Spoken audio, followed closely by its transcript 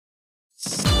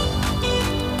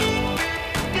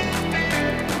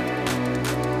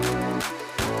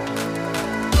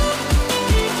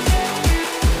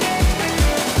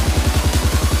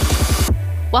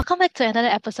Welcome back to another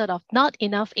episode of Not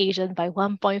Enough Asian by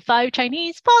 1.5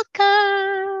 Chinese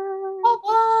Podcast.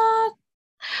 Oh,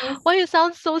 what? Why you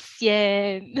sound so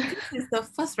sian? This is the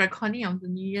first recording of the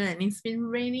new year, and it's been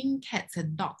raining cats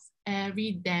and dogs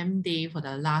every damn day for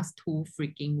the last 2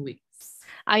 freaking weeks.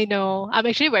 I know. I'm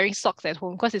actually wearing socks at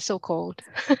home because it's so cold.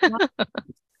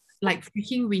 Like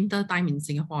freaking winter time in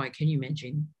Singapore, can you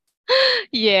imagine?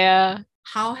 Yeah.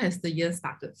 How has the year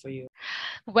started for you?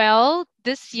 Well,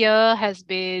 this year has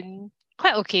been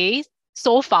quite okay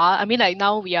so far. I mean, like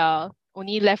now we are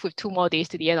only left with 2 more days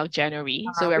to the end of January.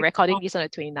 So we're Week recording 4, this on the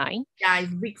 29th. yeah,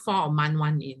 it's week 4 of month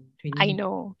 1 in I 20.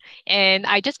 know. And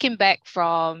I just came back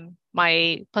from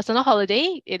my personal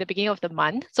holiday at the beginning of the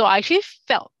month. So I actually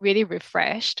felt really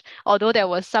refreshed, although there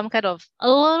was some kind of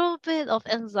a little bit of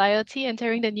anxiety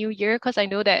entering the new year because I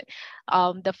know that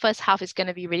the first half is going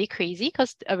to be really crazy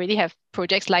because I already have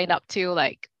projects lined up till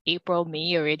like April,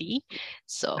 May already.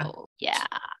 So yeah.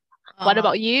 What Uh,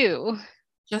 about you?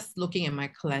 just looking at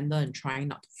my calendar and trying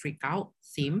not to freak out.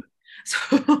 Same.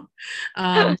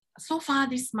 So far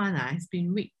this month, it's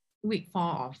been week 4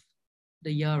 of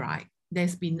the year, right?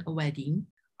 There's been a wedding,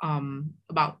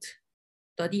 about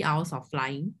 30 hours of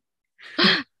flying,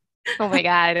 Oh my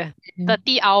God. and,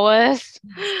 30 hours.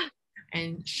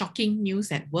 and shocking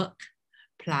news at work,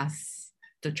 plus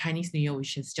the Chinese New Year,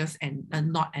 which is just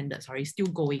not ended, sorry, still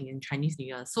going in Chinese New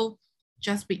Year. So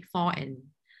just week 4 and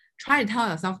try to tell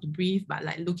yourself to breathe, but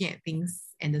like looking at things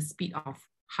and the speed of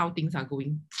how things are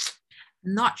going,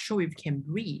 not sure if you can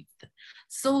breathe.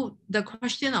 So the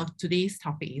question of today's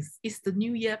topic is the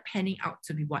new year panning out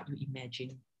to be what you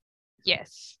imagine?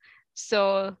 Yes.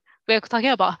 So we're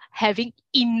talking about having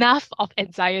enough of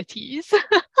anxieties.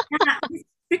 Yeah, it's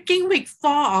freaking week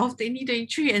 4 of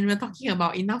 2023 and we're talking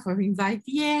about enough of anxiety.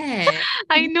 Yeah.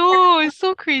 I know, it's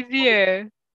so crazy.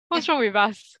 What's wrong with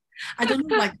us? I don't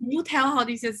know, like, can you tell how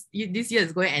this year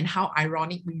is going and how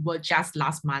ironic we were just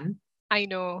last month? I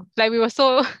know. Like we were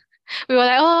so we were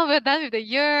like, oh, we're done with the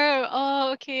year.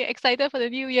 Oh, okay, excited for the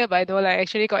new year. But I know like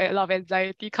actually got a lot of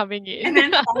anxiety coming And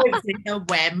in. then 4 weeks later,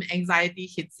 wham, anxiety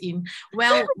hits in.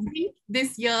 Well, I think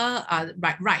this year,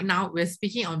 right now, we're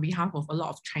speaking on behalf of a lot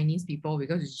of Chinese people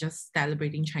because it's just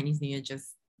celebrating Chinese New Year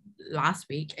just last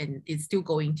week and it's still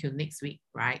going till next week,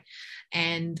 right?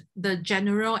 And the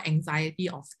general anxiety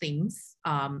of things,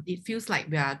 it feels like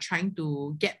we are trying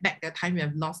to get back the time we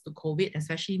have lost to COVID,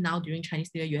 especially now during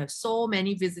Chinese New Year. You have so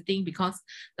many visiting because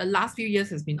the last few years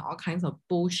has been all kinds of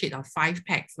bullshit of 5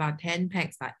 packs, 10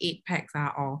 packs, 8 packs,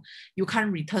 or you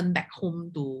can't return back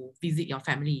home to visit your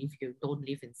family if you don't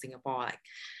live in Singapore. Like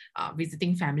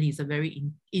visiting family is a very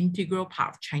integral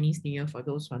part of Chinese New Year for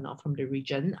those who are not from the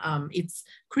region. It's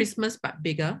Christmas but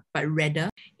bigger, but redder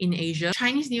in Asia.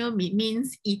 Chinese New Year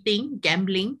means eating,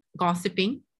 gambling,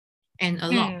 gossiping, and a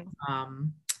lot of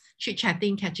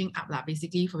chit-chatting, catching up,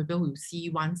 basically for people who see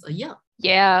once a year.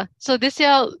 Yeah. So this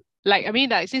year, like I mean,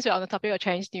 like since we're on the topic of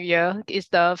Chinese New Year, it's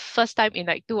the first time in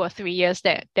like 2 or 3 years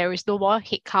that there is no more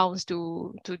head counts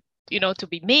to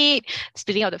be made,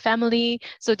 splitting out the family.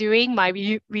 So during my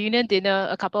reunion dinner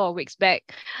a couple of weeks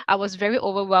back, I was very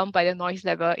overwhelmed by the noise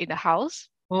level in the house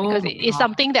Oh because my it is God.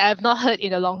 something that I've not heard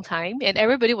in a long time. And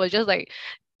everybody was just like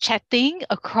chatting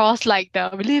across like the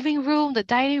living room, the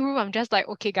dining room. I'm just like,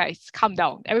 okay, guys, calm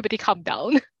down. Everybody calm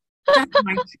down. Just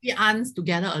my 3 aunts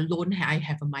together alone, I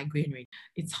have a migraine rate.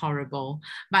 It's horrible.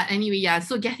 But anyway, yeah,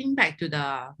 so getting back to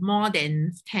the more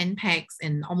than 10 packs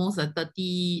and almost a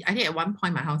 30, I think at one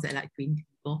point my house had like 20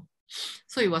 people.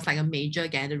 So it was like a major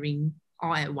gathering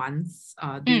all at once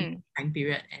during the time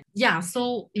period. And yeah,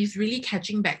 so it's really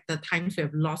catching back the times we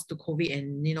have lost to COVID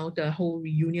and, the whole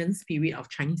reunion spirit of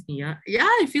Chinese New Year. Yeah,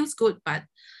 it feels good, but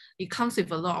it comes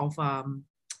with a lot of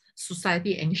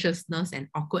society anxiousness and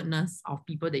awkwardness of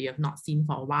people that you have not seen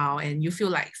for a while, and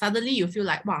suddenly you feel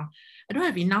like, wow, I don't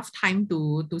have enough time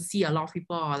to see a lot of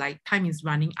people, or like time is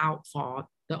running out for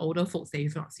the older folks that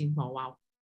you've not seen for a while.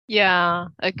 Yeah,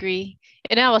 agree.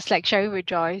 And then I was like sharing with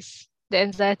Joyce the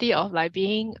anxiety of like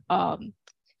being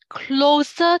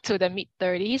closer to the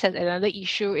mid-30s, as another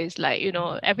issue is like,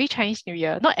 every Chinese New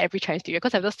Year, not every Chinese New Year,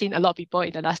 because I've not seen a lot of people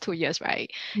in the last 2 years, right?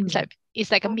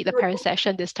 It's like a meet the parents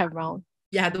session this time round.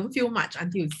 Yeah, don't feel much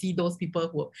until you see those people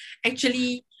who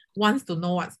actually wants to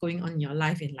know what's going on in your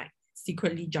life and like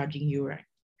secretly judging you, right?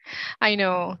 I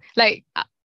know. Like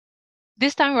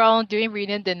this time around during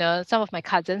reunion dinner, some of my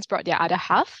cousins brought their other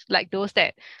half, like those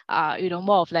that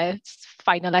more or less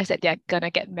finalized that they're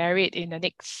gonna get married in the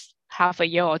next half a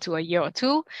year or to a year or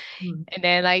two. And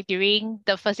then like during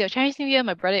the first day of Chinese New Year,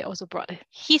 my brother also brought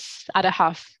his other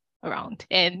half around.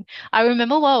 And I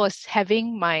remember while I was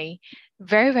having my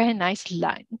very, very nice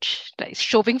lunch, like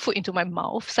shoving food into my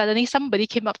mouth. Suddenly somebody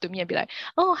came up to me and be like,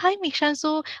 "Oh, hi, Mishan.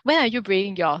 So when are you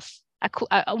bringing yours?"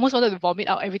 I almost wanted to vomit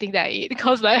out everything that I ate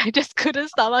because like I just couldn't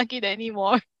stomach it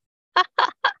anymore.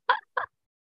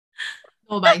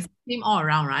 No, but it's same all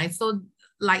around, right? So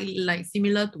like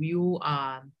similar to you,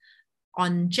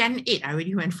 on Jan 8, I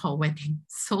already went for a wedding.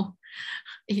 So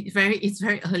it's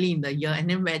very early in the year, and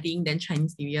then wedding, then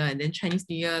Chinese New Year, and then Chinese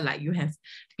New Year, like you have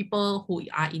people who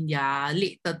are in their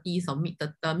late 30s or mid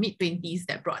 20s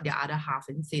that brought their other half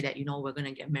and say that, we're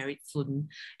gonna get married soon.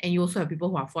 And you also have people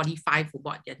who are 45 who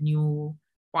brought their new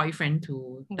boyfriend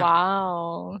to the.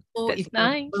 Wow, So that's it's a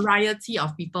nice. variety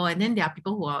of people. And then there are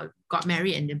people who got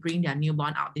married and they bring their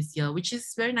newborn out this year, which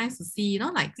is very nice to see,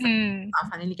 like some Mm. are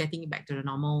finally getting it back to the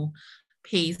normal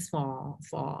pace for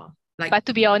like. But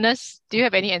to be honest, do you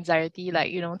have any anxiety,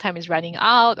 like, time is running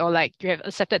out, or like you have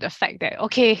accepted the fact that,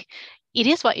 okay, it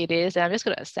is what it is, and I'm just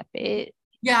gonna accept it?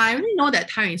 Yeah, I already know that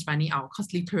time is running out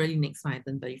because literally next month I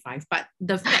turn 35. But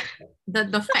the fact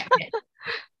that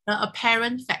the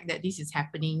apparent fact that this is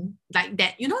happening, like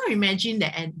that, imagine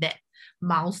that, and that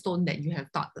milestone that you have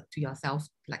thought to yourself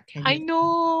like 10 I years.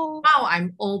 know. Wow,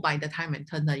 I'm old by the time I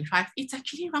turn 35. It's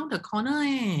actually around the corner.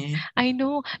 I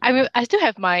know. I still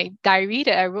have my diary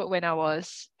that I wrote when I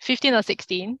was 15 or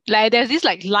 16. Like there's this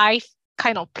like life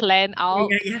kind of plan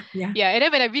out. Yeah. Yeah, and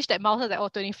then when I reached that milestone, like, oh,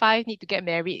 25, need to get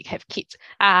married, have kids.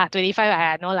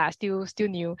 25, no lah, still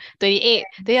new. 28,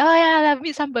 oh yeah, like,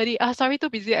 meet somebody. Sorry, too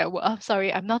busy at work.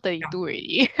 Sorry, I'm not Yeah. 32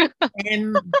 already.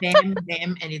 Bam,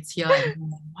 and it's here. And I'm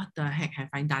like, what the heck have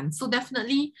I done? So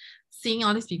definitely seeing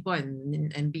all these people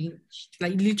and being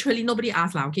like literally nobody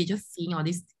asked like, okay, just seeing all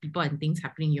these people and things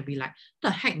happening, you'll be like, what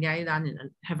the heck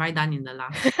have I done in the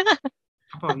last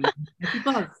couple of years? And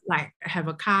people have, like have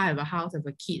a car, have a house, have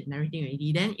a kid and everything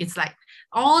already. Then it's like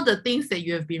all the things that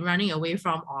you have been running away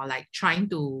from, or like trying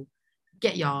to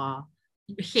get your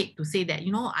head to say that,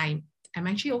 I'm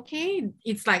actually okay.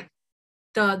 It's like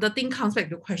the thing comes back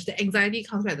to question, the anxiety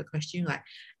comes back to question, like,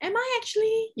 am I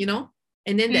actually,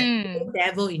 and then that little Mm,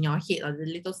 devil in your head or the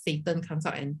little Satan comes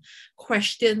out and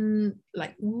question,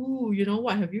 like, ooh,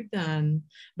 what have you done?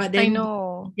 But I then,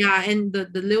 know. yeah, and the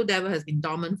little devil has been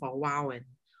dormant for a while,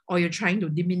 or you're trying to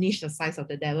diminish the size of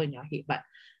the devil in your head. But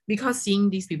because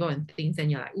seeing these people and things, and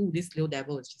you're like, ooh, this little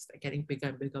devil is just like getting bigger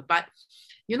and bigger. But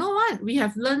you know what? We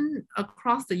have learned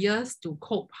across the years to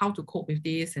how to cope with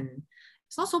this, and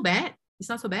it's not so bad. It's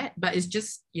not so bad, but it's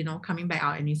just, coming back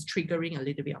out and it's triggering a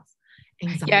little bit of Yeah,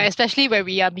 anxiety. especially when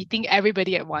we are meeting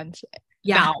everybody at once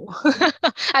Yeah. now.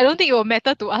 I don't think it will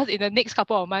matter to us in the next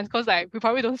couple of months because like we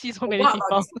probably don't see so many What about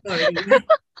people. these people already? Yeah.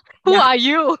 Who Yeah, are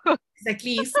you?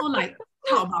 exactly. So like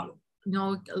talk about,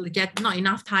 get not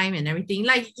enough time and everything.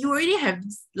 Like you already have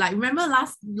like, remember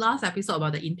last episode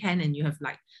about the intent, and you have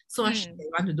like so much that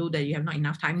you want to do that you have not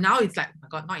enough time. Now it's like, oh my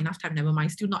God, not enough time, never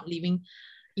mind. Still not living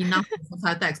enough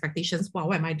societal expectations. Wow,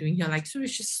 what am I doing here? Like, so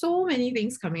it's just so many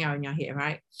things coming out in your head,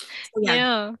 right? So yeah,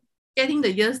 Yeah. getting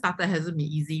the year started hasn't been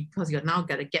easy because you're now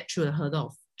gotta get through the hurdle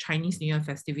of Chinese New Year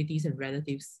festivities and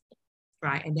relatives,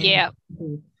 right? And then you Yeah. have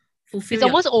to fulfill It's your.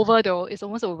 almost over though. It's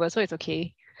almost over, so it's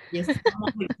okay. Yes,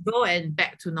 go and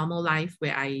back to normal life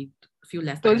where I feel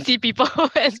less Don't like see people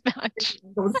as much.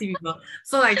 don't see people.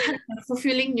 So like kind of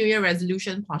fulfilling New Year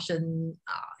resolution portion,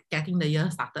 getting the year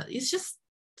started. It's just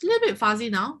a little bit fuzzy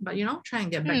now, but try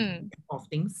and get back to the Hmm. tempo of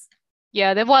things.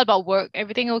 Yeah, then what about work?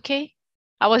 Everything okay?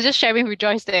 I was just sharing with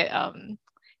Joyce that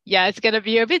yeah, it's gonna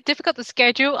be a bit difficult to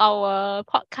schedule our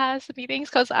podcast meetings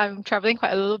because I'm traveling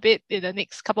quite a little bit in the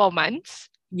next couple of months.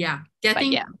 Yeah, But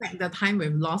getting yeah, back the time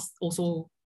we've lost also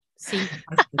same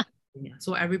applies to. Yeah,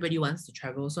 so everybody wants to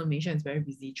travel. So Misha is very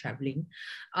busy traveling.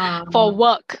 for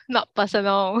work, not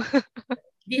personal.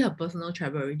 Did her personal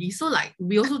travel already. So like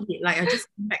we also did, like I just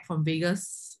came back from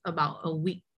Vegas about a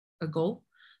week ago.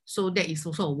 So that is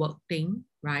also a work thing,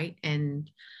 right? And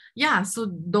yeah, so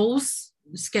the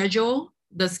schedule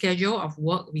of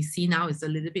work we see now is a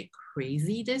little bit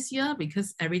crazy this year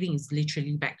because everything is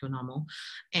literally back to normal.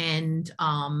 And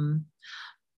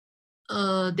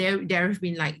there have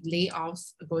been like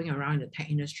layoffs going around the tech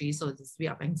industry, so there's a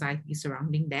bit of anxiety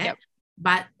surrounding that. Yep.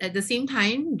 But at the same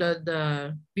time,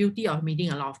 the beauty of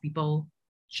meeting a lot of people,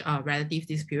 relatives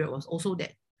this period was also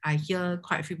that I hear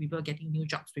quite a few people getting new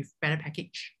jobs with better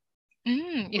package.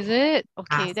 Is it?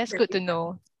 Okay, So that's there's good to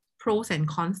know. pros and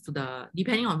cons to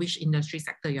depending on which industry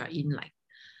sector you're in. Like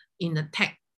in the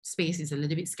tech space, is a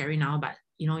little bit scary now, but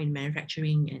in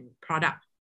manufacturing and product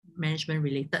management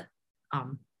related,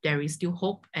 there is still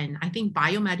hope. And I think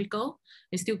biomedical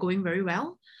is still going very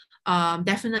well.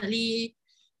 Definitely,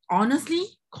 honestly,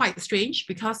 quite strange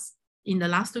because in the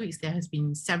last 2 weeks, there has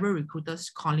been several recruiters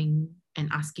calling and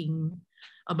asking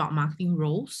about marketing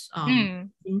roles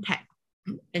in tech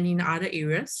and in other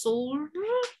areas. So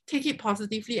take it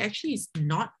positively. Actually, it's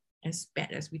not as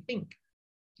bad as we think.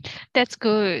 That's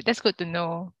good. That's good to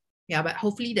know. Yeah, but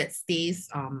hopefully that stays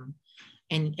and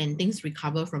things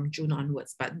recover from June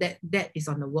onwards. But that is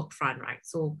on the work front, right?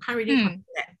 So can't really control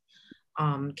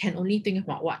that. Can only think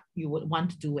about what you would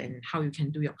want to do and how you can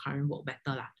do your current work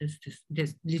better.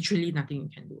 There's literally nothing you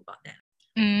can do about that.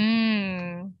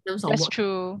 That's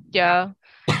true. Yeah.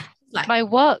 Like, my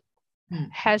work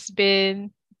has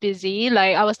been busy.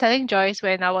 Like I was telling Joyce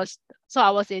when I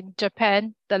was in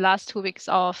Japan the last 2 weeks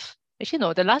of, actually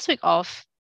no, the last week of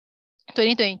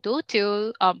 2022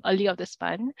 till early of this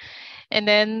month. And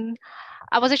then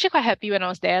I was actually quite happy when I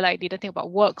was there, like didn't think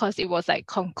about work because it was like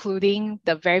concluding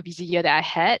the very busy year that I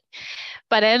had.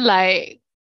 But then like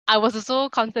I was also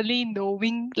constantly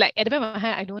knowing, like at the back of my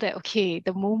head, I know that, okay,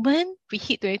 the moment we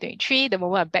hit 2023, the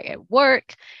moment I'm back at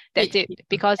work, that's it.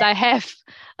 Because I have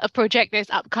a project that's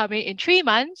upcoming in 3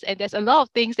 months and there's a lot of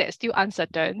things that are still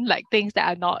uncertain, like things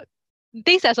that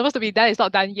are supposed to be done is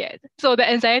not done yet. So the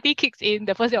anxiety kicks in.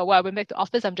 The first day of work, I went back to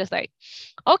office, I'm just like,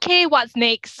 okay, what's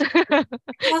next?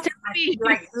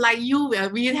 like you,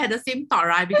 we had the same thought,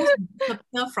 right?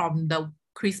 Because from the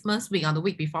Christmas week or the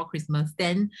week before Christmas,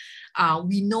 then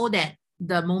we know that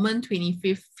the moment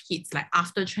 25th hits, like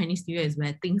after Chinese New Year, is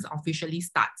where things officially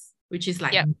starts, which is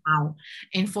like now.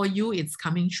 And for you, it's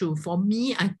coming true. For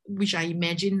me, which I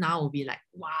imagine now will be like,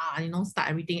 wow, start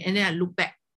everything. And then I look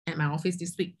back at my office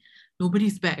this week,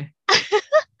 nobody's back.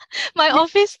 My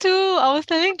office too. I was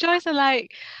telling Joyce,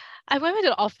 like, I went to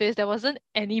the office, there wasn't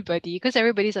anybody because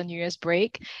everybody's on New Year's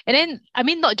break. And then, I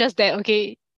mean, not just that,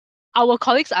 okay, our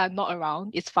colleagues are not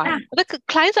around, it's fine. But the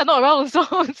clients are not around, so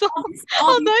how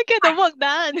do I get the work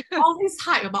done? All this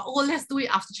hype about, let's do it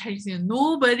after Chinese New Year.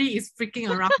 Nobody is freaking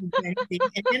around to do anything.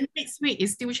 And then next week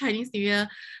is still Chinese New Year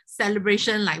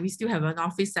celebration, like we still have an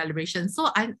office celebration. So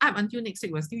I'm until next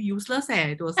week, we're still useless.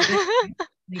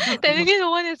 Technically,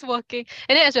 no one is working.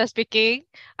 And then as we're speaking,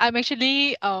 I'm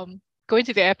actually going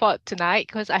to the airport tonight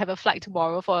because I have a flight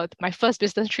tomorrow for my first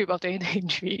business trip of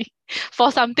 2023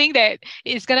 for something that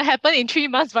is going to happen in 3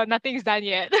 months, but nothing is done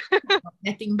yet.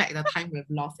 Getting back the time we've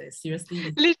lost,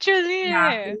 seriously. Literally.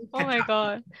 Yeah, oh my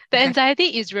God. The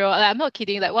anxiety is real. Like, I'm not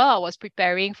kidding. Like while I was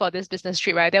preparing for this business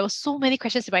trip, right, there were so many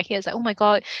questions in my head. It's like, oh my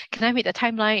God, can I meet the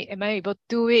timeline? Am I able to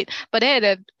do it? But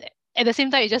then at the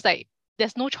same time, it's just like,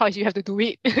 there's no choice. You have to do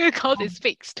it because it's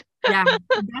fixed. Yeah,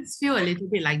 it does feel a little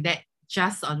bit like that.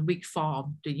 Just on week 4 of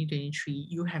 2023,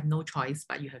 you have no choice,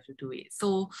 but you have to do it.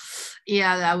 So,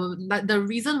 yeah, the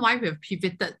reason why we have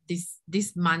pivoted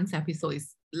this month's episode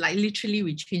is like literally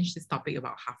we changed this topic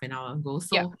about half an hour ago.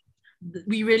 So,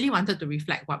 we really wanted to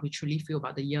reflect what we truly feel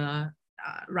about the year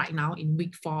right now in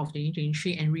week 4 of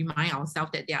 2023 and remind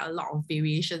ourselves that there are a lot of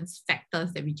variations,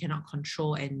 factors that we cannot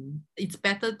control, and it's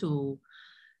better to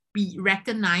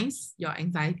recognize your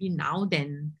anxiety now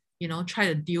than try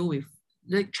to deal with,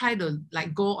 try to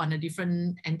go on a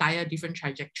entire different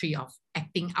trajectory of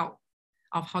acting out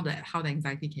of how the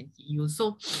anxiety can hit you.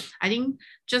 So I think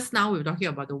just now we were talking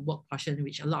about the work portion,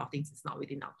 which a lot of things is not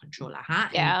within our control.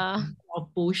 Yeah. And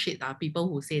of bullshit are people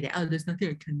who say that, there's nothing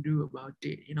I can do about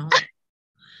it,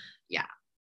 yeah.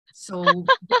 So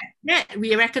that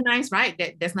we recognize, right,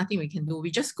 that there's nothing we can do.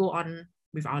 We just go on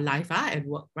with our life at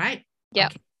work, right? Yeah.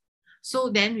 Okay. So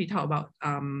then we talk about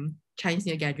Chinese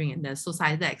New Year gathering and the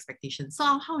societal expectations.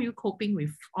 So how are you coping with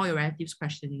all your relatives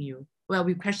questioning you? Well,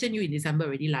 we questioned you in December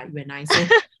already, like you and I. So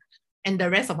and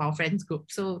the rest of our friends group.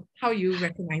 So how are you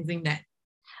recognizing that?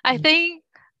 I think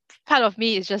part of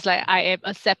me is just like I am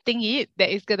accepting it.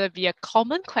 That is gonna be a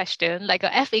common question, like a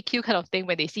FAQ kind of thing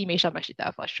when they see Meisha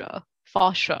Mashita for sure.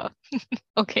 For sure.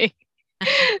 Okay.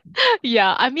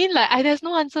 Yeah, I mean, like, there's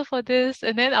no answer for this.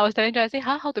 And then I was telling Joy, I say,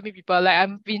 how to meet people? Like,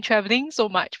 I've been traveling so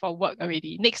much for work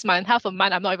already. Next month, half a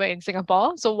month, I'm not even in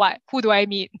Singapore. So what? Who do I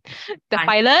meet? The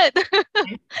pilot?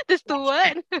 The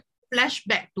steward?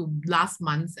 Flashback to last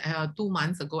month's 2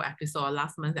 months ago episode, or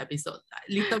last month's episode,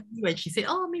 literally when she said,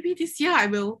 maybe this year I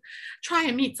will try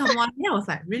and meet someone. Yeah, I was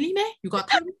like, really, man? You got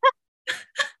time?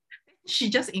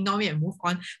 She just ignored me and moved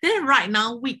on. Then right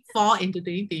now, week 4 into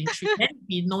 2023, let it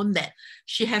be known that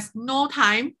she has no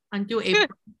time until April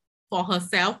for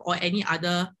herself or any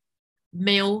other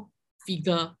male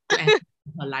figure to enter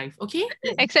her life. Okay?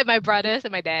 Except my brothers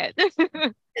and my dad.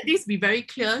 Let this be very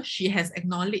clear. She has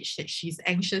acknowledged that she's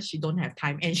anxious, she don't have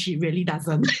time, and she really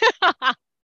doesn't.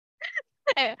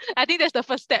 I think that's the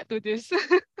first step to this.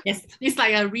 Yes, it's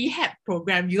like a rehab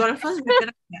program. You gotta first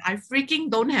recognize that I freaking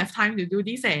don't have time to do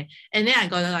this, and then I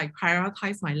gotta like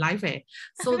prioritize my life,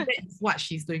 So that's what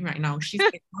she's doing right now. She's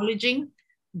acknowledging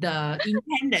the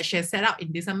intent that she has set out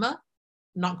in December.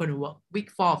 Not gonna work. Week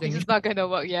 4 of It's English. not gonna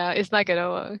work. Yeah, it's not gonna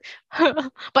work.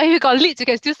 But if you got leads, you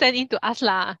can still send in to us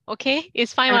lah. Okay,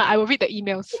 it's fine. I will read the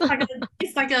emails.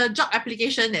 It's like a job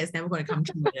application that's never gonna come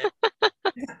true.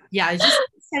 Yeah, it's just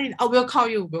saying, oh, we'll call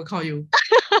you.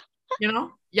 You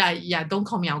know? Yeah, don't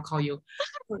call me, I'll call you.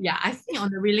 So yeah, I think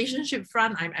on the relationship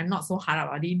front, I'm not so hard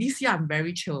about it. This year I'm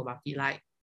very chill about it. Like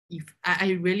if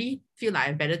I really feel like I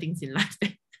have better things in life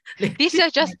than This year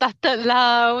just started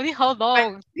lah. Only how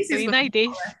long? this is 29 days.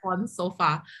 response so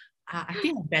far. I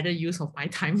think a better use of my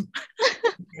time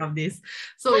of this.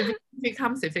 So if it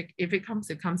comes,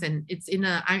 it comes, and it's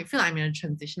I feel like I'm in a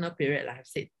transitional period, like I've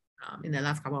said in the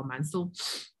last couple of months. So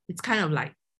it's kind of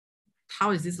like,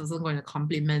 how is this also going to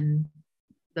complement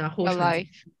the whole life?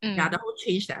 Yeah, the whole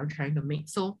change that I'm trying to make.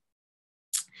 So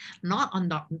not on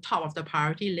the top of the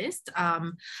priority list.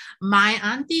 My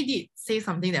auntie did say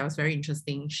something that was very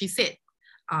interesting. She said,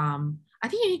 I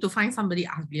think you need to find somebody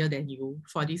uglier than you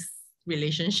for this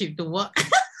relationship to work.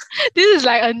 This is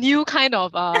like a new kind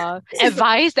of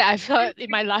advice that I've heard in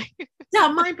my life. Yeah,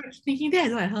 my thinking that I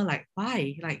look at her like,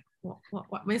 why? Like,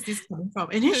 what where's this coming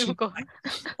from? And then she like,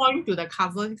 point to the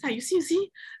cover. It's like, you see,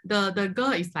 the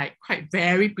girl is like quite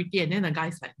very pretty, and then the guy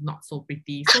is like not so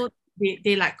pretty. So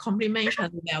they like compliment each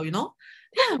other well, you know?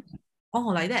 Yeah. Oh,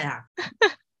 like that.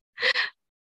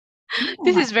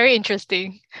 This is very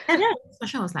interesting. And then the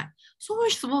question was like, so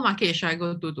which supermarket should I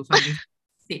go to find this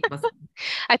state person?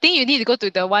 I think you need to go to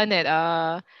the one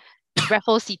at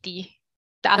Raffles City.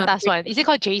 The atas one. Is it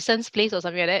called Jason's Place or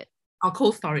something like that? Or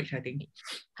Cold Storage, I think.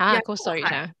 Cold Storage.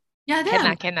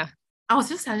 Yeah, can. I was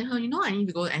just telling her, I need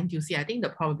to go to NTUC. I think the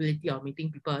probability of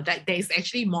meeting people, that there is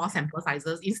actually more sample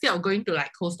sizes instead of going to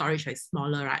like Cold Storage, like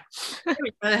smaller, right?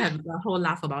 We rather have a whole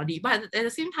laugh about it. But at the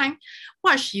same time,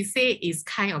 what she said is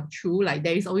kind of true. Like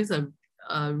there is always a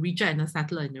reacher and a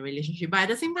settler in the relationship. But at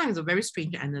the same time, it's a very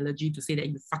strange analogy to say that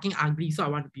you're fucking ugly, so I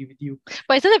want to be with you.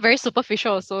 But isn't it very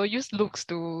superficial also? Use looks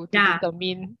to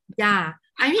determine. Yeah.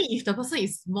 I mean, if the person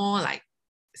is more like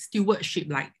stewardship,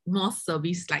 like more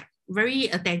service, like very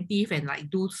attentive and like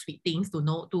do sweet things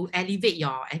to elevate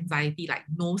your anxiety, like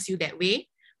knows you that way,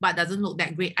 but doesn't look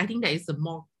that great, I think that is a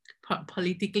more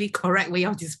politically correct way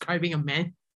of describing a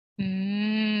man. You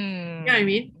know what I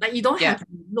mean? Like you don't have to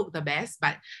look the best,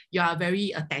 but you are a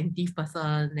very attentive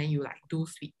person, then you like do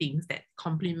sweet things that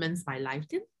complements my life.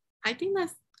 Then I think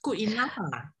that's good enough.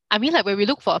 I mean, like when we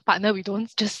look for a partner, we don't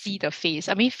just see the face.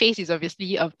 I mean, face is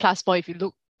obviously a plus point if you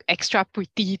look extra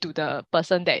pretty to the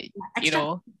person that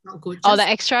not good, or like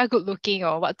extra good looking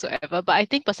or whatsoever. But I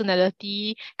think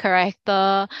personality,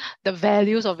 character, the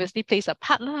values obviously plays a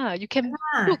part lah. You can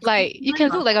look like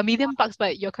 $1,000,000,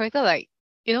 but your character like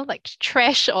like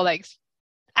trash or like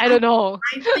I don't know.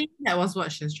 I think that was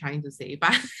what she was trying to say,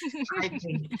 but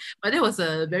but that was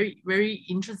a very, very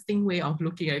interesting way of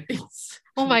looking at things.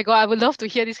 Oh my god, I would love to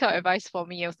hear this kind of advice for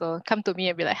me also. Come to me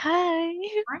and be like, hi.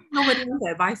 Nobody wants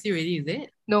to advise you already, is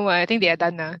it? No, I think they are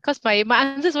done now. Because my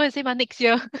answers always say next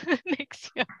year.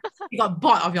 Next year. You got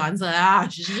bored of your answer.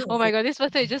 Oh my god, this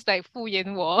person is just like 敷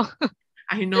衍我.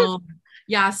 I know.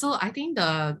 Yeah, so I think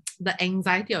the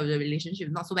anxiety of the relationship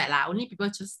is not so bad lah. Only people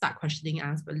just start questioning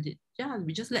us, but yeah,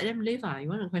 we just let them live. You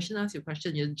want to question us, you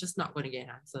question, you're just not going to get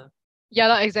an answer.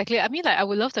 Yeah, exactly. I mean, like I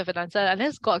would love to have an answer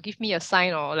unless God give me a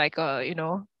sign or like a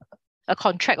a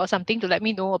contract or something to let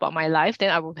me know about my life,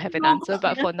 then I will have an answer.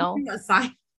 But for now, a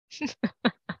sign.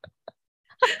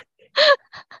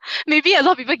 Maybe a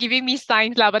lot of people giving me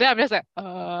signs lah, but then I'm just like,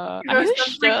 are you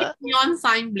sure? Neon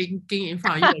sign blinking in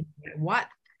front of you. Like, what?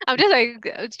 I'm just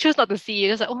like, choose not to see.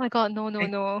 Just like, oh my god,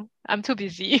 no, I'm too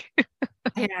busy.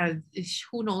 Yeah,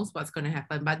 who knows what's going to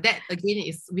happen. But that again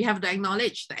is, we have to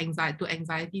acknowledge the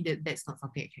anxiety that's not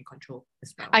something I can control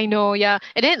as well. I know, yeah.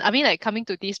 And then I mean, like coming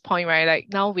to this point, right? Like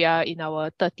now we are in our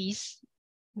 30s,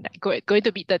 like going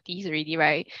to be 30s already,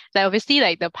 right? Like obviously,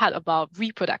 like the part about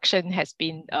reproduction has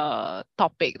been a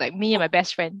topic. Like me and my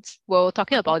best friends were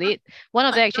talking about it. One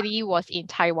of them actually was in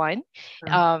Taiwan.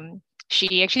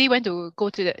 She actually went to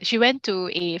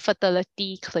a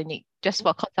fertility clinic just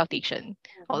for consultation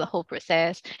for the whole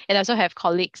process. And I also have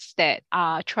colleagues that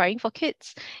are trying for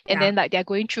kids, and then like they're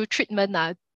going through treatment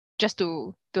just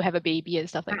to have a baby and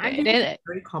stuff like that. And then it's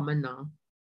very common now.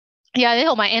 Yeah, then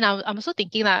on my end, I'm also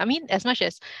thinking I mean, as much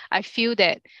as I feel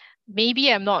that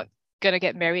maybe I'm not gonna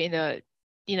get married in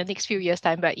the next few years'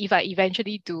 time, but if I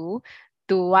eventually do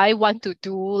I want to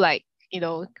do like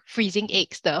freezing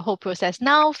eggs, the whole process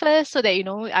now first, so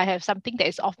that, I have something that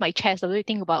is off my chest. I don't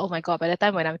think about, oh my God, by the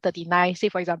time when I'm 39, say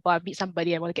for example, I meet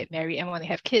somebody, I want to get married, I want to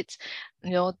have kids,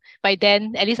 by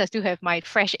then, at least I still have my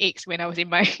fresh eggs when I was in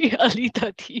my early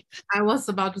 30s. I was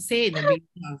about to say in the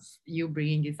beginning of you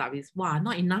bringing this up is, wow,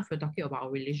 not enough we're talking about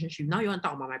our relationship. Now you want to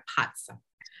talk about my parts.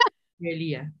 Really,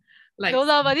 yeah. Like, No,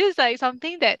 but this is like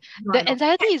something that the no.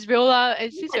 anxiety is real,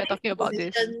 and We since had we're this talking about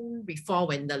this. conversation before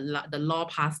when the law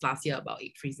passed last year about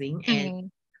egg freezing, and Mm,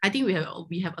 I think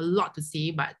we have a lot to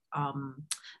say. But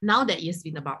now that it's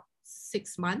been about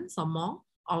 6 months or more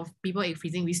of people egg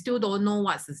freezing, we still don't know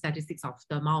what's the statistics of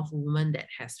the amount of women that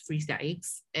has freeze their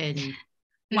eggs and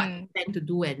what they plan to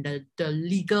do, and the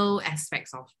legal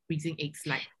aspects of freezing eggs,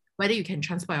 like whether you can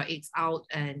transport your eggs out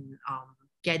and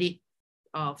get it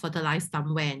fertilized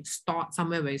somewhere and stored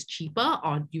somewhere where it's cheaper,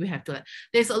 or you have to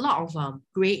there's a lot of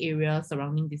gray areas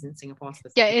surrounding this in Singapore yeah,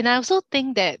 specifically. and I also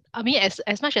think that, I mean,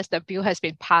 as much as the bill has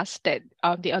been passed that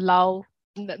they allow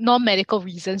non-medical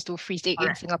reasons to freeze egg in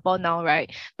Correct. Singapore now, right?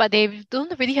 But they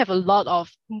don't really have a lot of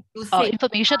Usage.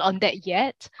 information on that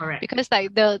yet, Correct. because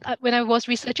like when I was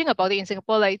researching about it in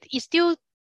Singapore, like it's still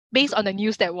based on the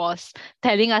news that was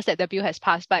telling us that the bill has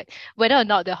passed, but whether or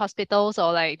not the hospitals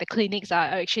or like the clinics are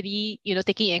actually,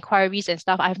 taking inquiries and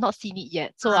stuff, I have not seen it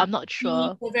yet. So I'm not We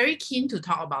sure. were very keen to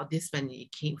talk about this when it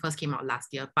first came out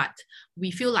last year, but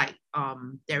we feel like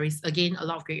there is again a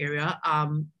lot of gray area.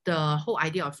 The whole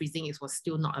idea of freezing was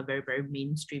still not a very, very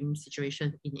mainstream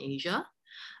situation in Asia.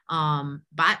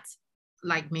 But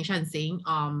like Meisha is saying,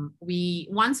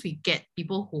 once we get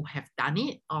people who have done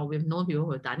it, or we've known people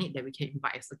who have done it, that we can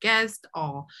invite as a guest,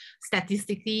 or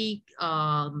statistically,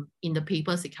 in the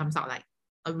papers it comes out like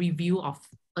a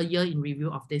year in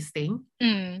review of this thing,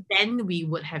 then we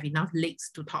would have enough legs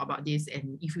to talk about this.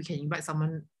 And if we can invite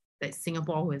someone like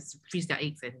Singapore who has freeze their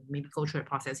eggs and maybe go through the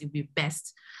process, it would be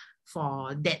best for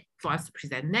us to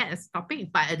present that as a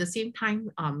topic. But at the same time,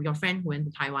 your friend who went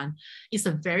to Taiwan, it's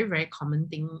a very, very common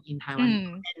thing in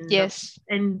Taiwan. And Yes.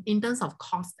 and in terms of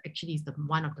cost, actually is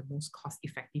one of the most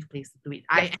cost-effective place to do it.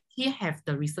 I actually have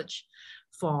the research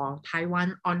for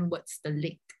Taiwan onwards, the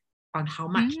leg on how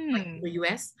much like the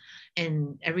US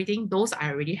and everything. Those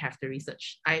I already have the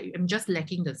research. I am just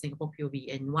lacking the Singapore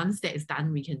POV. And once that is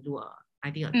done, we can do a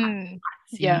part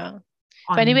Yeah.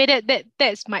 But on anyway,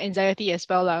 that's my anxiety as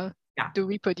well, to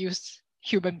reproduce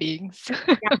human beings.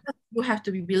 yeah, you have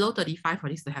to be below 35 for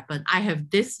this to happen. I have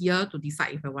this year to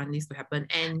decide if I want this to happen.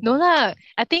 And No lah,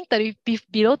 I think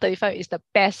below 35 is the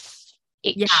best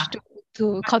age yeah,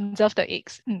 to conserve the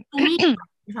eggs. to me,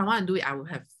 if I want to do it, I would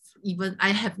have I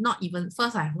have not even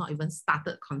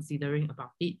started considering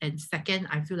about it. And second,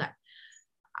 I feel like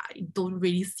I don't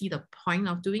really see the point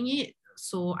of doing it.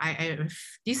 So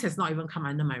this has not even come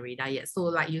under my radar yet. So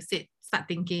like you said, start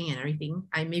thinking and everything.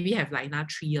 I maybe have like now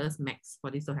 3 years max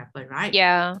for this to happen, right?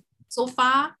 Yeah. So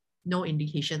far, no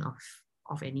indication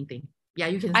of anything. Yeah,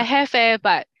 you can. I have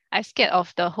but I'm scared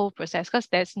of the whole process because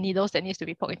there's needles that needs to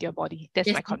be poked into your body.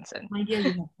 That's my concern. My dear,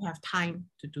 you have to have time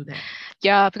to do that.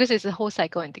 Yeah, because it's a whole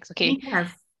cycle and things. Okay. You need to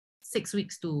have 6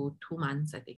 weeks to 2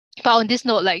 months, I think. But on this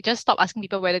note, like just stop asking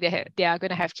people whether they are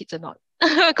gonna have kids or not,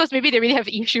 because maybe they really have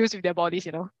issues with their bodies,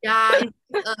 Yeah,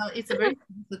 it's a very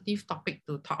sensitive topic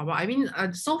to talk about. I mean,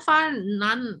 so far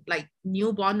none, like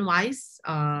newborn wise.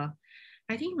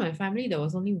 I think my family there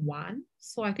was only one,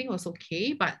 so I think it was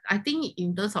okay. But I think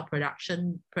in terms of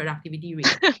productivity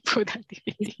rate,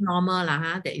 it's normal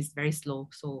lah. That is very slow.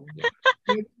 So yeah,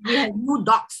 we have new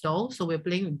dogs though, so we're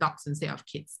playing with dogs instead of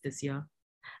kids this year.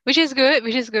 Which is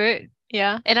good.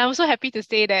 Yeah. And I'm also happy to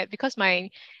say that because my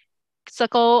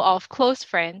circle of close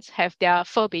friends have their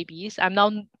fur babies, I'm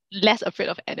now less afraid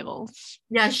of animals.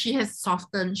 Yeah, she has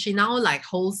softened. She now like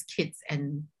holds kids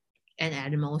and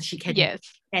animals. She can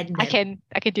I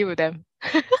can deal with them.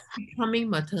 Becoming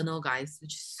maternal, guys,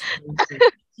 which is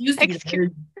used to be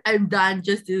I'm done,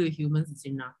 just deal with humans is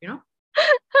enough,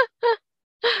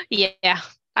 Yeah,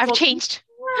 I've changed.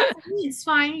 Yeah, for me, it's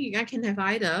fine. I can have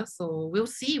either. So we'll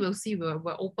see.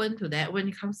 We're open to that when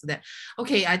it comes to that.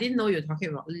 Okay, I didn't know you were talking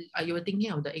about. You were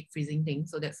thinking of the egg freezing thing,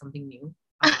 so that's something new.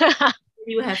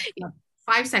 You have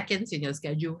 5 seconds in your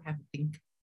schedule. Have to think.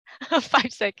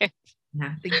 5 seconds.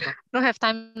 Yeah, think about. Don't have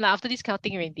time after this kind of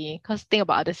thing already, because think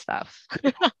about other stuff.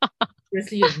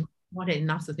 Seriously, you have more than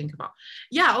enough to think about.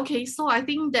 Yeah. Okay. So I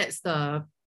think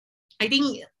I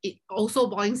think it also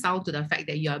boils down to the fact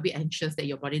that you're a bit anxious that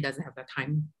your body doesn't have the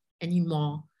time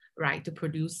anymore, right, to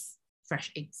produce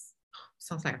fresh eggs.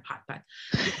 Sounds like a part, but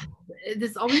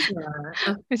there's always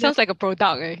it sounds like a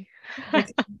product, eh?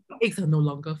 Like, eggs are no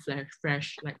longer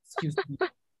fresh. Like, excuse me.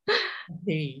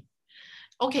 Okay.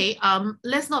 Okay,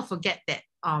 let's not forget that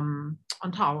on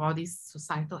top of all these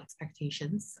societal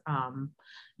expectations,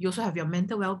 you also have your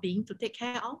mental well-being to take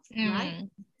care of, right?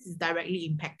 This is directly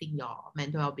impacting your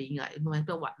mental well-being, like no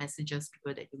matter what messages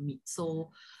people that you meet.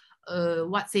 So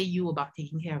what say you about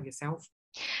taking care of yourself?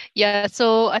 Yeah,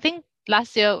 so I think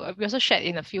last year we also shared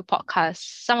in a few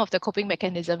podcasts some of the coping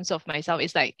mechanisms of myself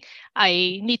is like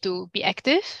I need to be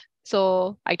active.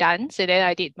 So I dance and then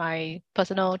I did my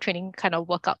personal training kind of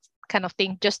workout kind of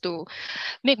thing just to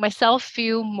make myself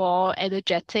feel more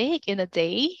energetic in a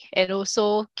day and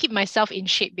also keep myself in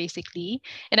shape basically.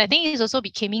 And I think it's also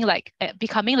becoming like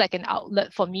an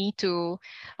outlet for me to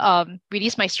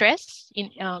release my stress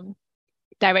in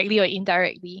directly or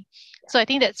indirectly. So I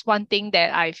think that's one thing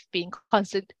that I've been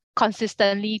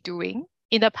consistently doing.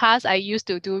 In the past, I used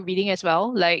to do reading as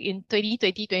well. Like in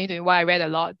 2020, 2021, I read a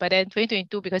lot. But then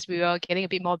 2022, because we were getting a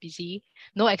bit more busy,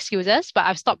 no excuses, but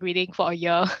I've stopped reading for a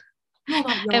year. No,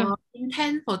 but And your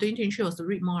intent for 2023 was to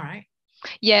read more, right?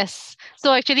 yes,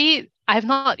 so actually, I've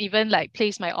not even like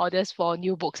placed my orders for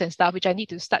new books and stuff, which I need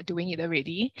to start doing it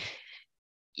already.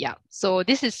 Yeah. So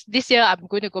this year I'm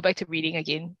going to go back to reading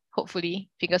again, hopefully.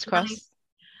 Fingers Nice. crossed.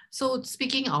 So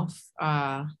speaking of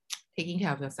taking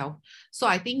care of yourself, so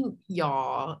I think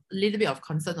your little bit of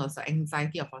concern was the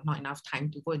anxiety of not enough time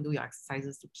to go and do your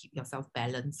exercises to keep yourself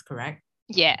balanced, correct?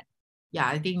 Yeah. Yeah,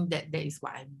 I think that is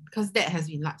what I'm, because that has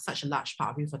been such a large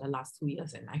part of you for the last 2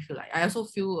 years, and I feel like I also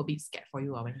feel a bit scared for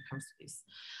you when it comes to this.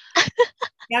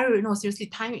 Yeah, no, seriously,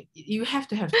 time, you have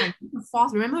to have time. You need to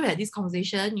force. Remember, we had this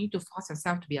conversation. You need to force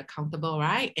yourself to be accountable,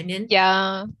 right? And then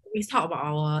Yeah. we talk about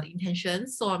our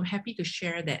intentions. So I'm happy to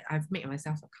share that I've made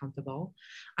myself accountable.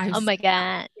 I've Oh my signed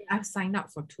up, God. I've signed up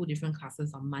for 2 different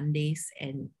classes on Mondays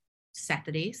and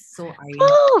Saturdays. So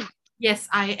Woo! yes,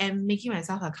 I am making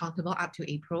myself accountable up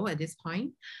to April at this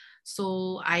point.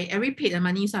 So I already paid the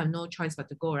money, so I have no choice but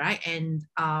to go, right? And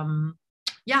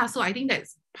yeah, so I think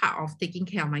that's part of taking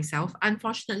care of myself.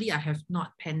 Unfortunately, I have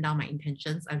not penned down my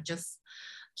intentions. I've just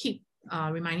keep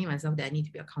reminding myself that I need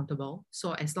to be accountable.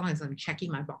 So as long as I'm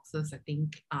checking my boxes, I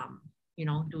think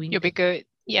doing You'll be things good. for,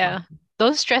 Yeah.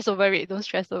 Don't stress over it. Don't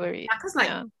stress over it. yeah, because like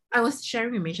Yeah. I was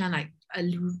sharing with Meishan, like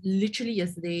literally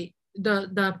yesterday,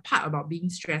 the part about being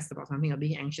stressed about something or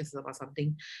being anxious about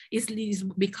something is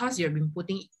because you've been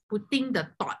putting the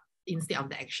thought instead of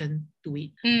the action to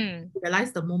it. Mm. You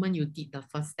realize the moment you did the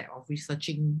first step of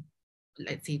researching,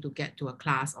 let's say, to get to a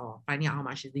class or finding out how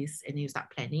much it is, and you start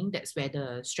planning, that's where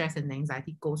the stress and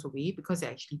anxiety goes away because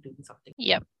you're actually doing something.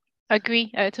 Yep.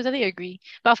 Agree. I totally agree.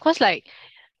 But of course, like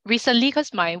recently,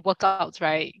 because my workouts,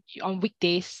 right, on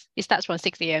weekdays, it starts from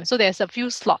 6 a.m. So there's a few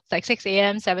slots like 6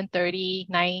 a.m., 7:30,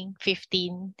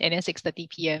 9:15, and then 6:30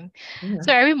 p.m. Yeah.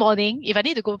 So every morning, if I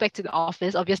need to go back to the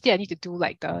office, obviously I need to do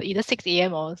like the either 6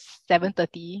 a.m. or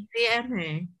 7:30. AM,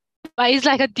 eh? But it's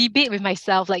like a debate with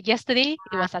myself. Like yesterday,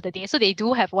 it was Saturday. So they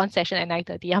do have one session at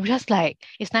 9:30. I'm just like,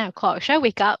 it's 9 o'clock. Should I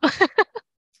wake up?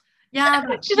 Yeah,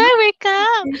 but Should I wake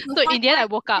up? it's a So fine in the end, I line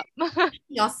woke up.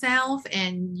 yourself,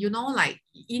 and like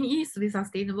it needs to be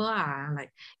sustainable.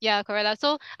 Like Yeah, correct lah.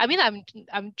 So I mean,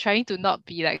 I'm trying to not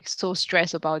be like so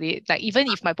stressed about it. Like even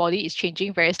if my body is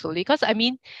changing very slowly, because I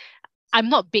mean, I'm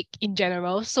not big in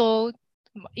general. So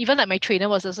even like my trainer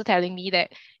was also telling me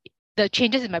that the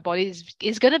changes in my body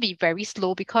is gonna be very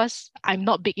slow because I'm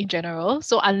not big in general.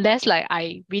 So unless like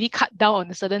I really cut down on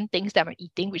the certain things that I'm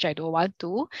eating, which I don't want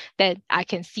to, then I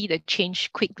can see the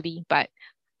change quickly. But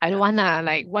I don't want to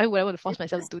like why would I want to force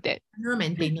myself it's to do that? under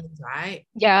maintenance, right?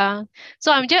 Yeah.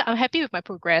 So I'm happy with my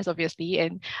progress, obviously.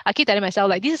 And I keep telling myself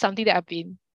like this is something that I've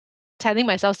been telling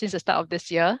myself since the start of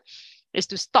this year is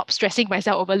to stop stressing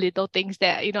myself over little things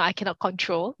that, I cannot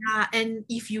control. Yeah, and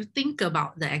if you think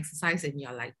about the exercise and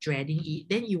you're like dreading it,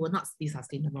 then you will not be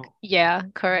sustainable. Yeah,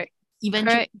 correct.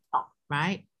 Eventually Correct. stop,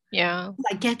 right? Yeah.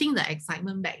 Like getting the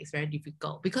excitement back is very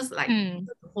difficult because like Mm.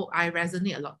 the whole, I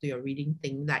resonate a lot to your reading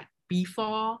thing. Like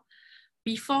before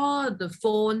the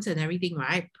phones and everything,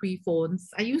 right?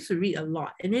 Pre-phones, I used to read a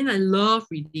lot, and then I love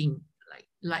reading.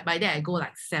 Like by that I go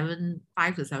like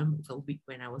 5 to 7 books a week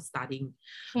when I was studying.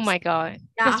 Oh So my God.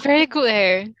 yeah, That's very good,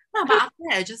 eh? yeah, but after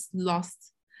that I just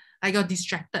lost. I got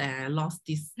distracted and I lost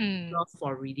this Mm. love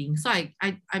for reading. So I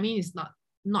mean it's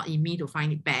not in me to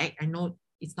find it back. I know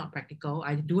it's not practical.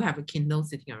 I do have a Kindle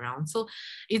sitting around. So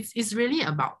it's really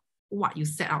about what you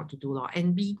set out to do, lor.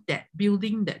 And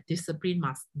building that discipline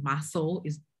muscle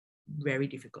is very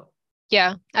difficult.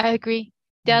 Yeah, I agree.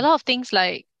 There are a Mm. lot of things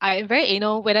like I very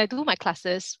anal when I do my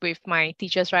classes with my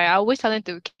teachers, right? I always tell them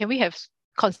to can we have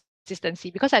consistency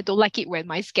because I don't like it when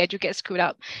my schedule gets screwed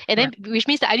up. And then Correct. which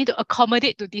means that I need to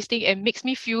accommodate to this thing and makes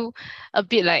me feel a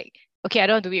bit like okay, I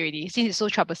don't want to do it already. Since it's so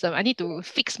troublesome, I need to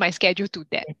fix my schedule to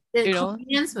that, The you know?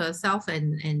 convenience for yourself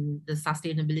and the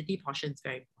sustainability portion is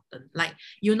very important. Like,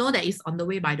 you know that it's on the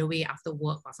way, by the way, after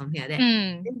work or something like that,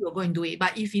 Mm. then you'll go and do it.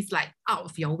 But if it's like out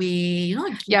of your way, you know,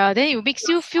 Yeah, then it makes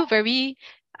you feel very,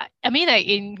 I mean, like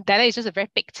in dialect, it's just a very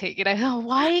big take. Like, oh,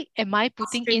 why am I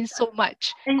putting frustrated. in so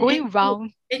much And going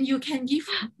round? you can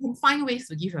find ways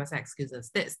to give yourself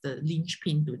excuses. That's the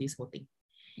linchpin to this whole thing.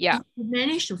 Yeah. If you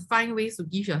manage to find ways to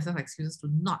give yourself excuses to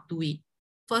not do it,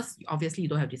 first, obviously you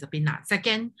don't have discipline.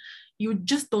 Second, you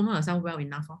just don't know yourself well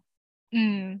enough.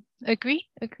 Agree.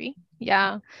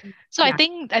 Yeah. So I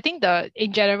Yeah. think the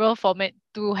in general format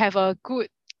to have a good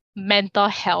mental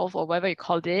health or whatever you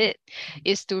call it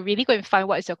is to really go and find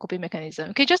what is your coping mechanism.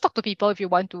 Okay, just talk to people if you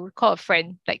want to call a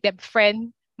friend. Like that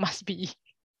friend must be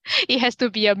it has to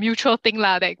be a mutual thing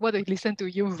lah. Like what to listen to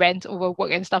you rant over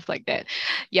work and stuff like that.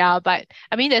 Yeah, but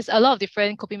I mean there's a lot of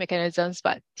different coping mechanisms,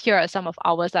 but here are some of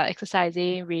ours like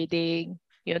exercising, reading,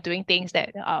 doing things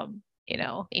that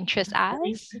interest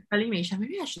us. Telling me,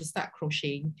 maybe I should start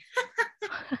crocheting.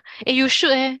 You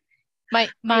should My Wait,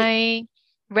 my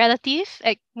relative,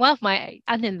 like one of my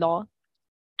aunt-in-law,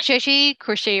 she actually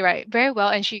crochet right very well,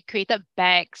 and she created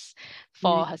bags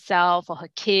for herself, for her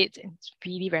kids, and it's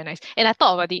really very nice. And I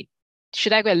thought about it,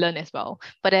 should I go and learn as well?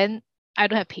 But then I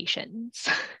don't have patience.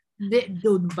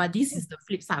 but this is the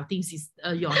flip side of things, is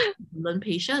your learn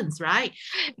patience, right?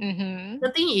 Mm-hmm.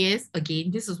 The thing is, again,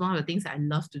 this is one of the things that I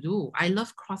love to do. I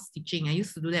love cross stitching. I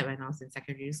used to do that when I was in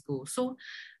secondary school. So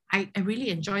I really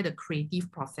enjoy the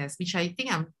creative process, which I think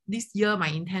this year my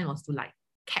intent was to like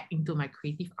tap into my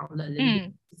creative outlet a little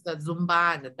bit. The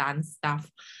Zumba and the dance stuff.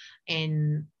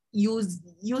 And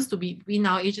used to be in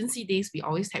our agency days, we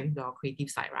always tap into our creative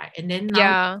side, right? And then now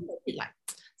Yeah. like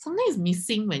something is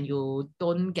missing when you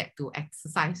don't get to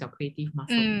exercise your creative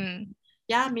muscle.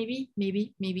 Yeah, maybe.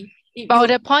 But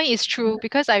the point is true,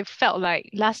 because I felt like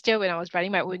last year when I was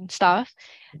writing my own stuff,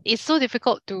 it's so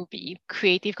difficult to be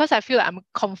creative because I feel like I'm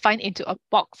confined into a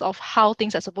box of how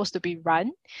things are supposed to be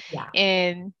run. Yeah.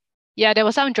 And yeah, there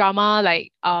was some drama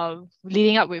like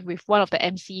leading up with one of the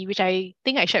MC, which I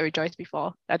think I shared with Joyce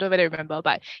before. I don't really remember.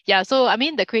 But yeah, so I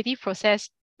mean the creative process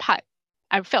part,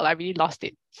 I felt I really lost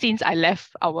it since I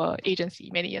left our agency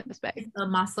many years back. It's a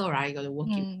muscle, right? You got to work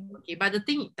it. Okay, but the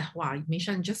thing, wow,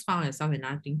 Mishan just found yourself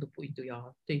another thing to put into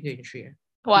your 2023.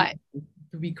 What?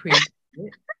 To be creative.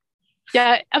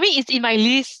 Yeah, I mean, it's in my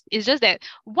list. It's just that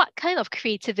what kind of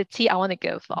creativity I want to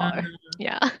go for.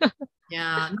 Yeah.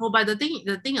 Yeah, no, but the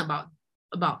thing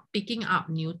about picking up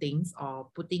new things or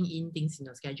putting in things in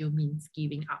your schedule means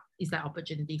giving up. It's like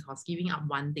opportunity cost, giving up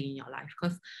one thing in your life,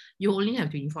 because you only have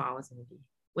 24 hours in a day.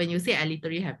 When you say I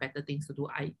literally have better things to do,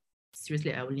 I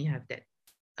only have that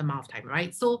amount of time,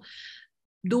 right? So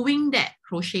doing that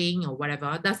crocheting or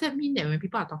whatever, does that mean that when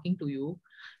people are talking to you,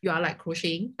 you are like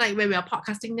crocheting? Like when we are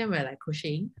podcasting, then we're like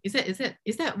crocheting. Is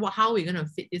that how we're gonna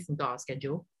fit this into our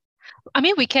schedule? I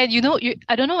mean, we can,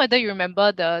 I don't know whether you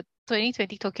remember the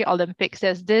 2020 Tokyo Olympics.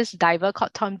 There's this diver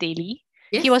called Tom Daley.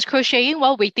 Yes. He was crocheting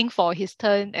while waiting for his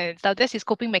turn and stuff. That's his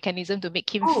coping mechanism to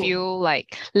make him feel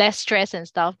like less stress and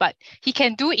stuff. But he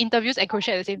can do interviews and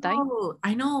crochet at the same time. Oh,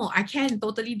 I know. I can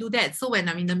totally do that. So when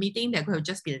I'm in the meeting, that could have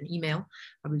just been an email.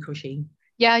 I'll be crocheting.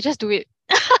 Yeah, just do it.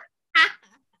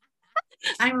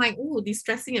 I'm like, oh,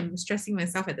 distressing and stressing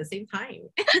myself at the same time.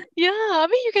 Yeah, I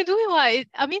mean, you can do it. What?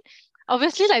 I mean,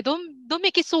 obviously, like don't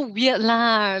make it so weird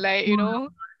lah. Like,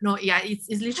 No, yeah, it's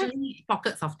literally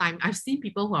pockets of time. I've seen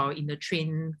people who are in the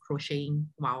train crocheting.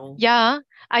 Wow. Yeah,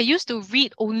 I used to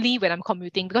read only when I'm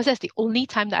commuting because that's the only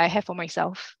time that I have for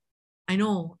myself. I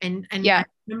know, and yeah. I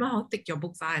remember how thick your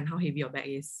books are and how heavy your bag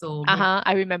is. So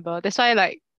I remember. That's why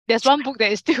like there's one book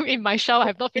that is still in my shelf I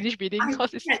have not finished reading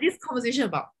because it's this conversation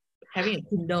about having a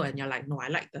Kindle, and you're like, no, I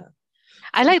like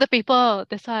the paper.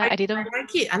 That's why I didn't. I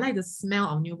like it. I like the smell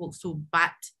of new books too,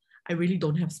 but I really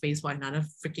don't have space for another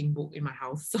freaking book in my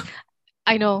house. So.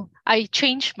 I know. I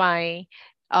changed my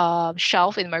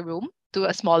shelf in my room to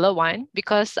a smaller one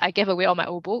because I gave away all my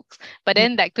old books. But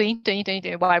then like 2020,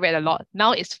 2021, I read a lot.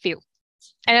 Now it's filled.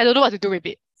 And I don't know what to do with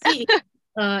it. See,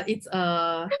 it's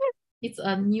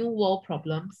a new world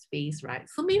problem space, right?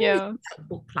 So maybe we should have a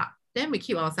book club. Then we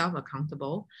keep ourselves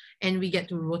accountable and we get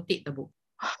to rotate the book.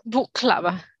 Book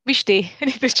club? Which day? I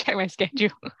need to check my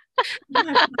schedule.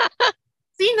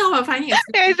 See, now we're finding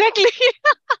exactly.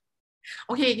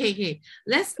 Okay.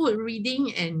 Let's put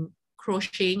reading and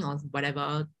crocheting or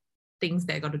whatever things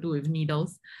that got to do with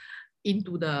needles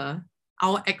into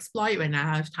I'll exploit when I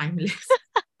have time list.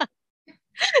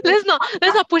 let's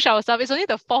not push ourselves. It's only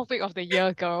the fourth week of the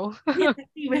year, girl. Yeah,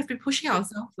 exactly. We have been pushing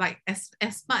ourselves like as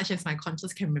much as my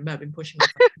conscience can remember. I've been pushing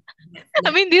myself.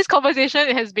 I mean, this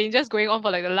conversation has been just going on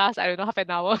for like the last, I don't know, half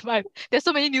an hour, but there's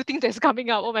so many new things that's coming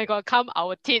up. Oh my God, calm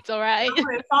our tits, all right? We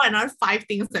found another 5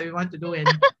 things that we want to do, and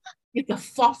it's the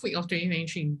fourth week of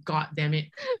 2023. God damn it.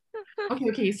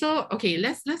 Okay. So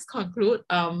let's conclude.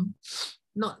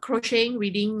 Not crocheting,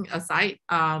 reading aside.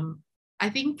 I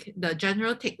think the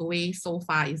general takeaway so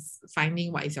far is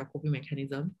finding what is your coping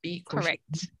mechanism. Be it crocheting.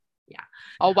 Correct. Yeah.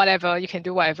 Or whatever, you can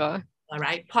do whatever. All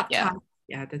right. Podcast.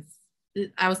 Yeah,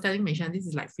 I was telling Meishan, this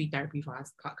is like free therapy for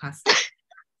us, podcast.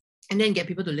 And then get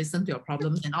people to listen to your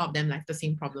problems, and all of them like the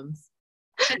same problems.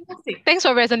 Fantastic. Thanks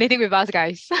for resonating with us,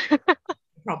 guys.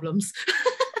 Problems.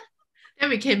 Then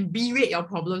we can berate your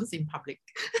problems in public.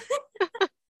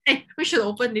 Hey, we should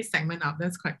open this segment up.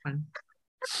 That's quite fun.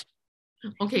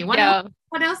 Okay, what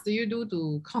else do you do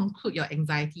to conclude your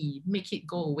anxiety, make it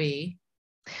go away?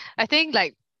 I think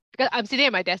like, because I'm sitting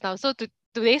at my desk now, so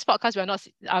today's podcast we're not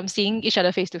seeing each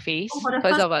other face to face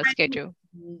because of our schedule.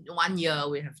 1 year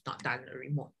we have not done a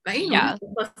remote. Like, this is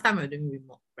the first time we're doing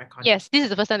remote recording. Yes, this is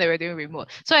the first time that we're doing remote.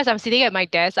 So as I'm sitting at my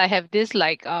desk, I have this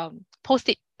like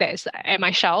post-it that's at my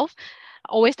shelf.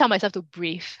 I always tell myself to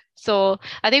breathe. So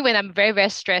I think when I'm very, very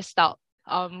stressed out,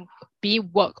 be it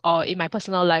work or in my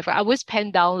personal life, I always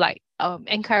pen down like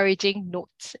encouraging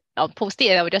notes on post-it,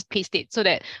 and I would just paste it so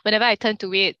that whenever I turn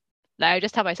to it, like I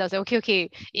just tell myself, okay,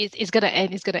 it's gonna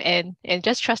end, and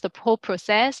just trust the whole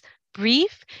process, breathe,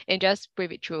 and just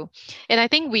breathe it through. And I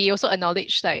think we also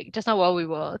acknowledged, like just now while we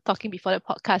were talking before the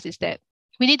podcast, is that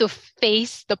we need to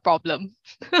face the problem.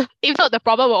 If not, the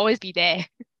problem will always be there.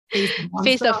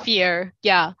 Face the fear.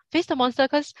 Yeah, face the monster.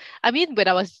 Because I mean, when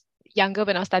I was younger,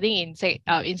 when I was studying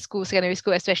in school, secondary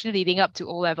school, especially leading up to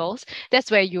O levels, that's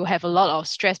where you have a lot of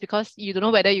stress because you don't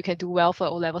know whether you can do well for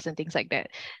O levels and things like that.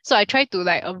 So I try to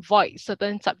like avoid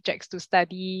certain subjects to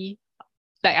study.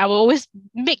 Like I will always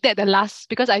make that the last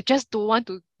because I just don't want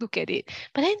to look at it.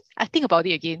 But then I think about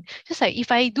it again. Just like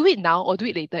if I do it now or do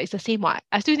it later, it's the same one.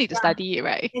 I still need to study it,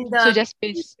 right? So just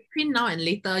between now and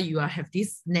later, you have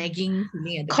this nagging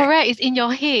feeling at the correct, it's in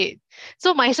your head.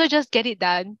 So might as well just get it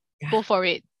done. Go for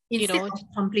it. Instead of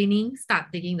complaining, start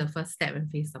taking the first step and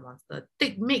face the monster.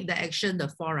 Make the action the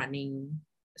forerunning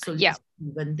solution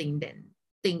even thing, then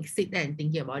sit there and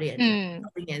thinking about it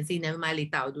and say, never mind,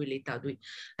 later I'll do it.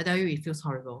 I tell you, it feels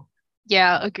horrible.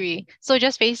 Yeah, agree. So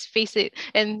just face it.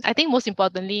 And I think most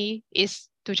importantly is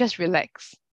to just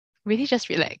relax. Really just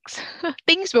relax.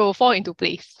 Things will fall into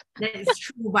place. That is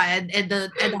true, but at the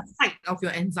height of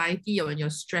your anxiety or when you're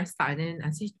stressed out, and then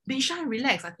I say, Meishan,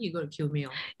 relax. I think you're going to kill me.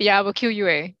 Yeah, I will kill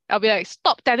you. I'll be like,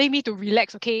 stop telling me to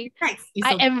relax, okay? Relax.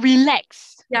 I am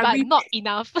relaxed, but relax. not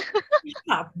enough.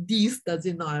 This does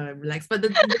it not relax. But the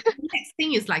relax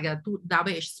thing is like a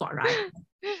double-edged sword, right?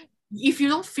 If you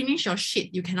don't finish your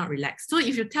shit, you cannot relax. So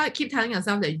if you keep telling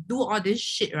yourself that you do all this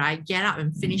shit, right, get up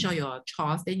and finish all your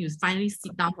chores, then you finally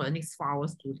sit down for the next 4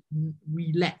 hours to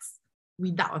relax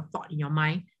without a thought in your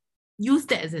mind. Use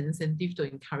that as an incentive to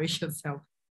encourage yourself.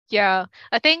 Yeah,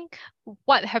 I think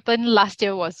what happened last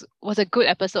year was a good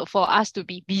episode for us to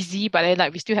be busy, but then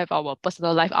like we still have our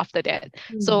personal life after that.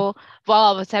 So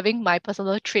while I was having my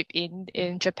personal trip in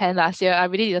Japan last year, I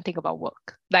really didn't think about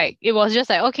work. Like it was just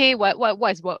like, okay, what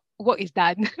is work? Work is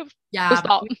done. Yeah,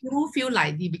 but we do feel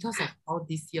like because of how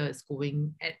this year is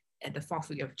going at the 4th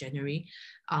week of January,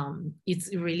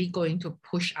 it's really going to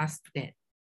push us to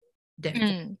that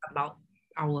about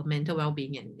our mental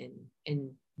well-being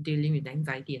and dealing with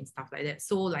anxiety and stuff like that.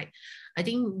 So like I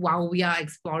think while we are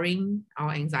exploring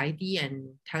our anxiety and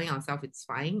telling ourselves it's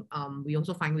fine, we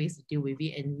also find ways to deal with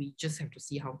it, and we just have to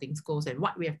see how things goes. And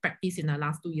what we have practiced in the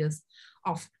last 2 years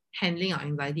of handling our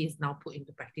anxiety is now put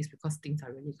into practice because things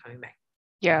are really coming back.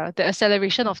 Yeah, the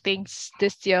acceleration of things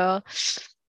this year,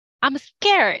 I'm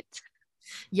scared.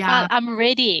 Yeah, but I'm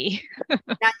ready.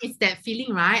 Yeah, it's that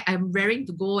feeling, right? I'm raring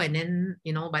to go, and then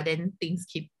but then things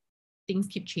keep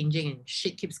changing and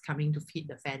shit keeps coming to feed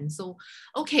the fan. So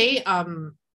okay,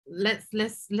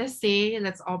 let's say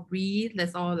let's all breathe.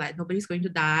 Let's all like nobody's going to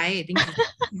die. I think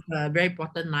it's a very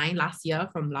important line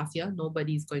from last year.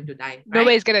 Nobody's going to die. Right?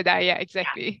 Nobody's gonna die. Yeah,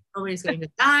 exactly. Yeah, nobody's going to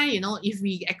die. If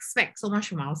we expect so much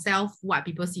from ourselves, what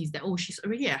people see is that she's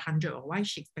already at 100, or why is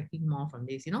she expecting more from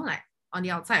this? Like on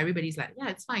the outside, everybody's like, yeah,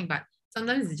 it's fine, but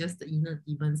sometimes it's just the inner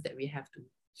demons that we have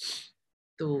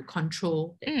to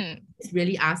control. It's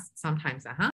really us sometimes.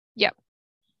 Yep.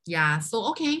 Yeah. So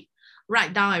okay,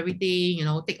 write down everything,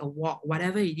 take a walk,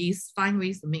 whatever it is, find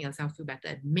ways to make yourself feel better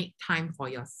and make time for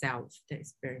yourself. That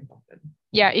is very important.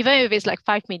 Yeah, even if it's like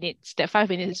 5 minutes, that 5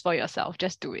 minutes is for yourself,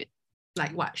 just do it.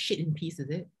 Like what? Shit in peace, is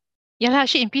it? Yeah, lah,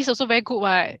 shit in peace also very good,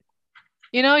 right?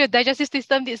 You know, your digestive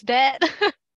system needs that.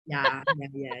 Yeah.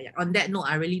 On that note,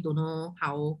 I really don't know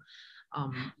how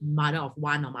mother of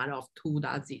one or mother of two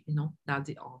does it, does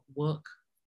it all work.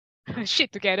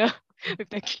 Shit together with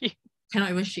the kid.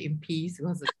 Cannot even shit in peace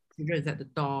because the children is at the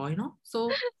door,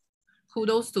 So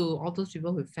kudos to all those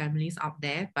people with families out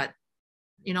there. But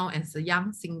as a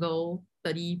young single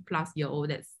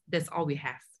 30+-year-old, that's all we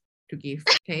have to give.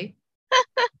 Okay.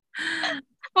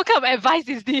 What kind of advice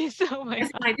is this? Oh my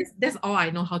God. That's all I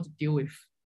know how to deal with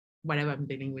whatever I'm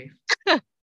dealing with. Yeah.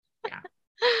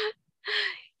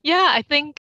 Yeah, I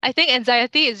think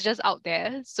anxiety is just out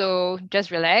there. So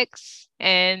just relax.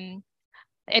 And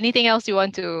anything else you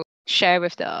want to share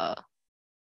with the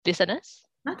listeners?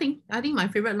 Nothing. I think my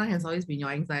favorite line has always been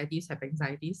your anxieties have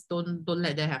anxieties. Don't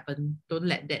let that happen. Don't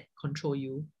let that control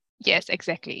you. Yes,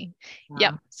 exactly.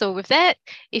 Yeah. Yep. So with that,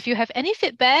 if you have any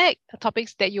feedback,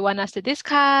 topics that you want us to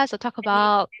discuss or talk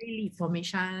about, Any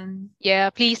information. yeah,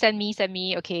 please send me.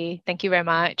 Okay. Thank you very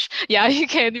much. Yeah, you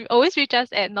can always reach us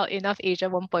at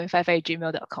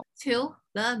notenoughAsia1.5@gmail.com. Till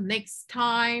the next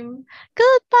time.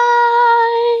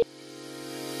 Goodbye.